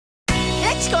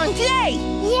Let's go and play!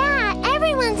 Yeah,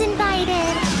 everyone's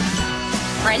invited.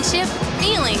 Friendship,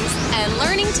 feelings, and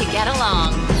learning to get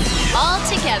along. All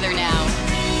together now.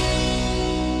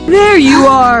 There you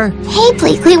are! Hey,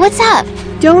 Pleakley, what's up?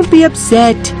 Don't be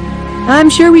upset. I'm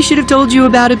sure we should have told you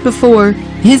about it before.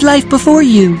 His life before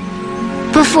you.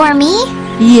 Before me?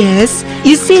 Yes.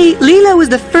 You see, Lilo was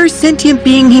the first sentient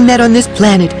being he met on this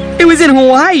planet. It was in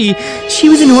Hawaii. She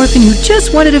was an orphan who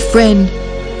just wanted a friend.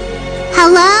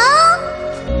 Hello?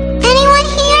 Anyone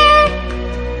here?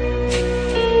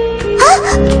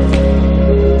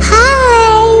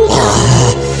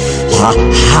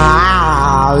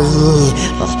 Hi.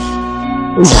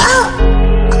 No!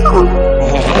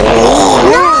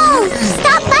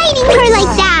 Stop biting her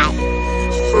like that!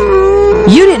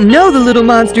 You didn't know the little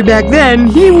monster back then.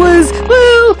 He was,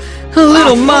 well, a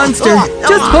little monster.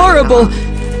 Just horrible.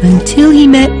 Until he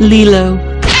met Lilo.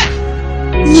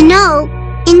 You know,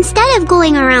 instead of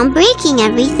going around breaking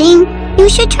everything, you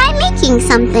should try making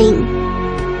something.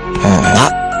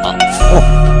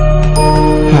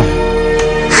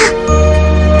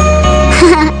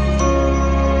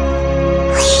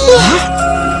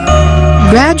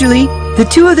 Gradually, the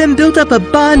two of them built up a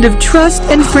bond of trust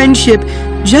and friendship,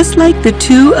 just like the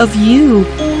two of you.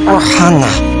 Ohana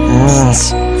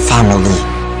means family.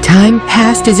 Time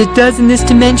passed as it does in this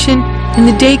dimension, and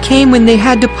the day came when they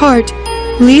had to part.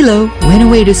 Lilo went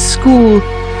away to school,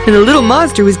 and the little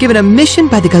monster was given a mission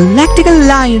by the Galactic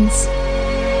Alliance.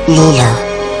 Lilo.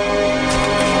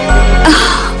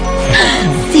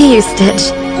 See you,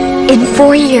 Stitch. In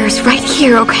 4 years, right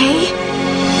here, okay?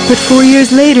 But 4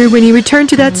 years later, when he returned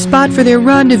to that spot for their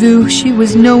rendezvous, she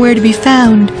was nowhere to be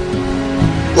found.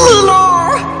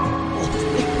 Lilo!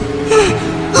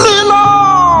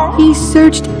 Lilo! He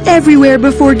searched everywhere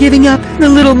before giving up. The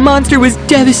little monster was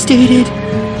devastated.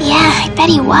 Yeah, I bet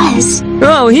he was.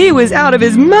 Oh, he was out of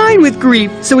his mind with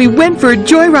grief, so he went for a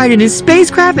joyride in his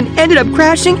spacecraft and ended up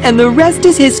crashing, and the rest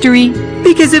is history.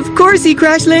 Because of course he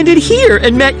crash-landed here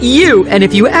and met you, and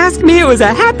if you ask me, it was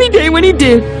a happy day when he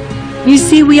did. You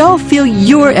see, we all feel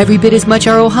you're every bit as much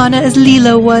our Ohana as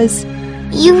Lilo was.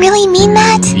 You really mean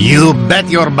that? You bet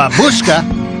your babushka!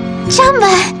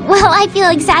 Chumba! Well, I feel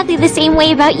exactly the same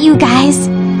way about you guys.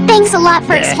 Thanks a lot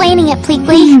for explaining it,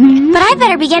 Pleakley. But I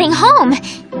better be getting home.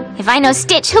 If I know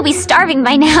Stitch, he'll be starving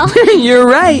by now. You're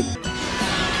right.